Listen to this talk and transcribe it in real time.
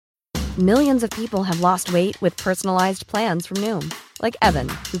Millions of people have lost weight with personalized plans from Noom. Like Evan,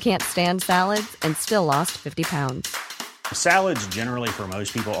 who can't stand salads and still lost 50 pounds. Salads generally for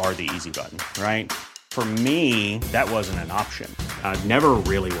most people are the easy button, right? For me, that wasn't an option. I never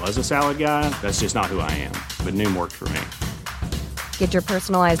really was a salad guy. That's just not who I am. But Noom worked for me. Get your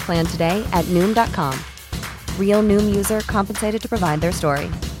personalized plan today at Noom.com. Real Noom user compensated to provide their story.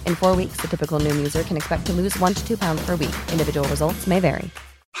 In 4 weeks, the typical Noom user can expect to lose 1 to 2 pounds per week. Individual results may vary.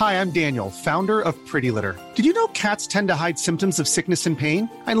 Hi, I'm Daniel, founder of Pretty Litter. Did you know cats tend to hide symptoms of sickness and pain?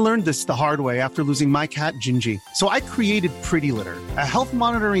 I learned this the hard way after losing my cat, Gingy. So I created Pretty Litter, a health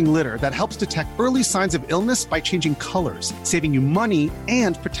monitoring litter that helps detect early signs of illness by changing colors, saving you money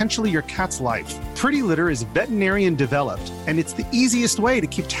and potentially your cat's life. Pretty Litter is veterinarian developed, and it's the easiest way to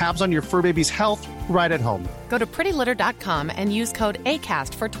keep tabs on your fur baby's health right at home. Go to prettylitter.com and use code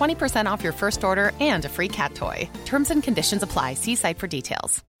ACAST for 20% off your first order and a free cat toy. Terms and conditions apply. See site for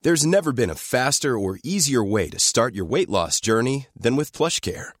details. There's never been a faster or easier way to start your weight loss journey than with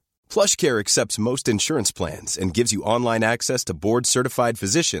PlushCare. PlushCare accepts most insurance plans and gives you online access to board-certified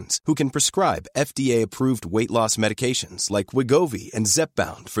physicians who can prescribe FDA-approved weight loss medications like Wegovy and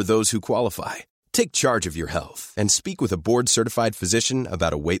Zepbound for those who qualify. Take charge of your health and speak with a board-certified physician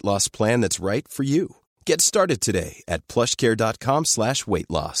about a weight loss plan that's right for you. Get started today at plushcare.com/weight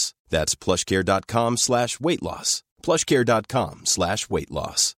loss. That's plushcare.com/weight loss. plushcare.com/weight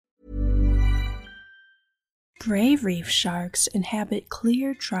loss. Gray reef sharks inhabit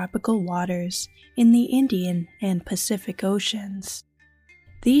clear tropical waters in the Indian and Pacific Oceans.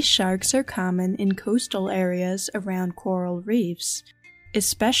 These sharks are common in coastal areas around coral reefs,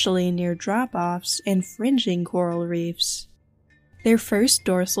 especially near drop-offs and fringing coral reefs. Their first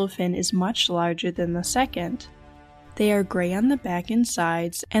dorsal fin is much larger than the second. They are gray on the back and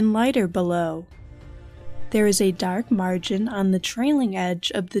sides and lighter below. There is a dark margin on the trailing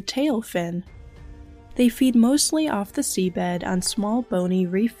edge of the tail fin. They feed mostly off the seabed on small bony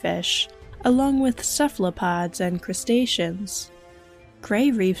reef fish, along with cephalopods and crustaceans.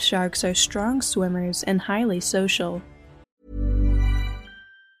 Gray reef sharks are strong swimmers and highly social.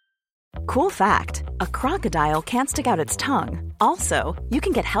 Cool fact, a crocodile can't stick out its tongue. Also, you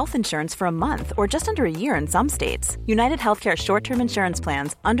can get health insurance for a month or just under a year in some states. United Healthcare short-term insurance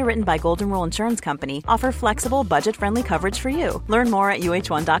plans, underwritten by Golden Rule Insurance Company, offer flexible, budget-friendly coverage for you. Learn more at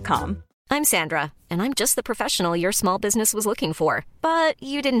uh1.com. I'm Sandra, and I'm just the professional your small business was looking for. But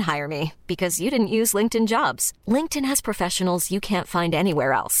you didn't hire me because you didn't use LinkedIn Jobs. LinkedIn has professionals you can't find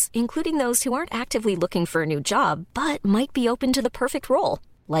anywhere else, including those who aren't actively looking for a new job, but might be open to the perfect role,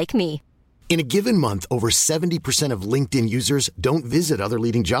 like me. In a given month, over 70% of LinkedIn users don't visit other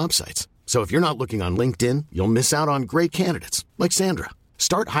leading job sites. So if you're not looking on LinkedIn, you'll miss out on great candidates like Sandra.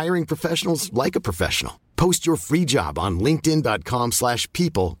 Start hiring professionals like a professional. Post your free job on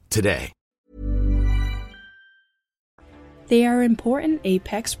linkedin.com/people today. They are important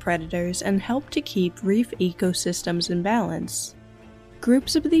apex predators and help to keep reef ecosystems in balance.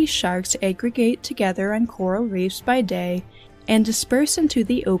 Groups of these sharks aggregate together on coral reefs by day and disperse into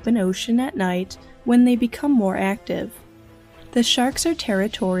the open ocean at night when they become more active. The sharks are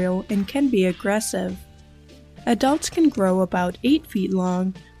territorial and can be aggressive. Adults can grow about 8 feet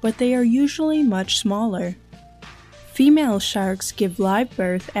long, but they are usually much smaller. Female sharks give live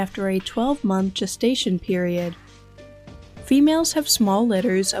birth after a 12-month gestation period. Females have small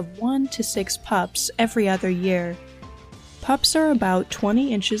litters of 1 to 6 pups every other year. Pups are about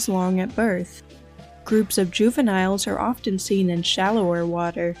 20 inches long at birth. Groups of juveniles are often seen in shallower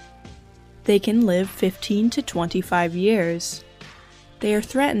water. They can live 15 to 25 years. They are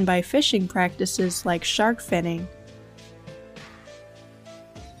threatened by fishing practices like shark finning.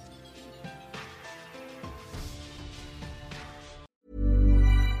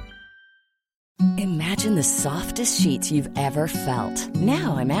 Imagine the softest sheets you've ever felt.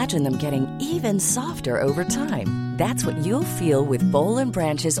 Now imagine them getting even softer over time. That's what you'll feel with Boll &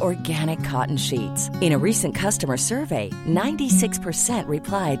 Branch's organic cotton sheets. In a recent customer survey, 96%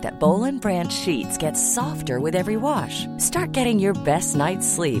 replied that Boll & Branch sheets get softer with every wash. Start getting your best night's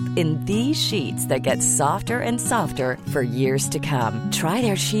sleep in these sheets that get softer and softer for years to come. Try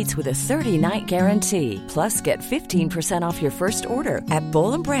their sheets with a 30-night guarantee. Plus, get 15% off your first order at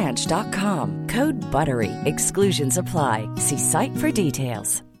bollandbranch.com. Code BUTTERY. Exclusions apply. See site for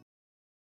details.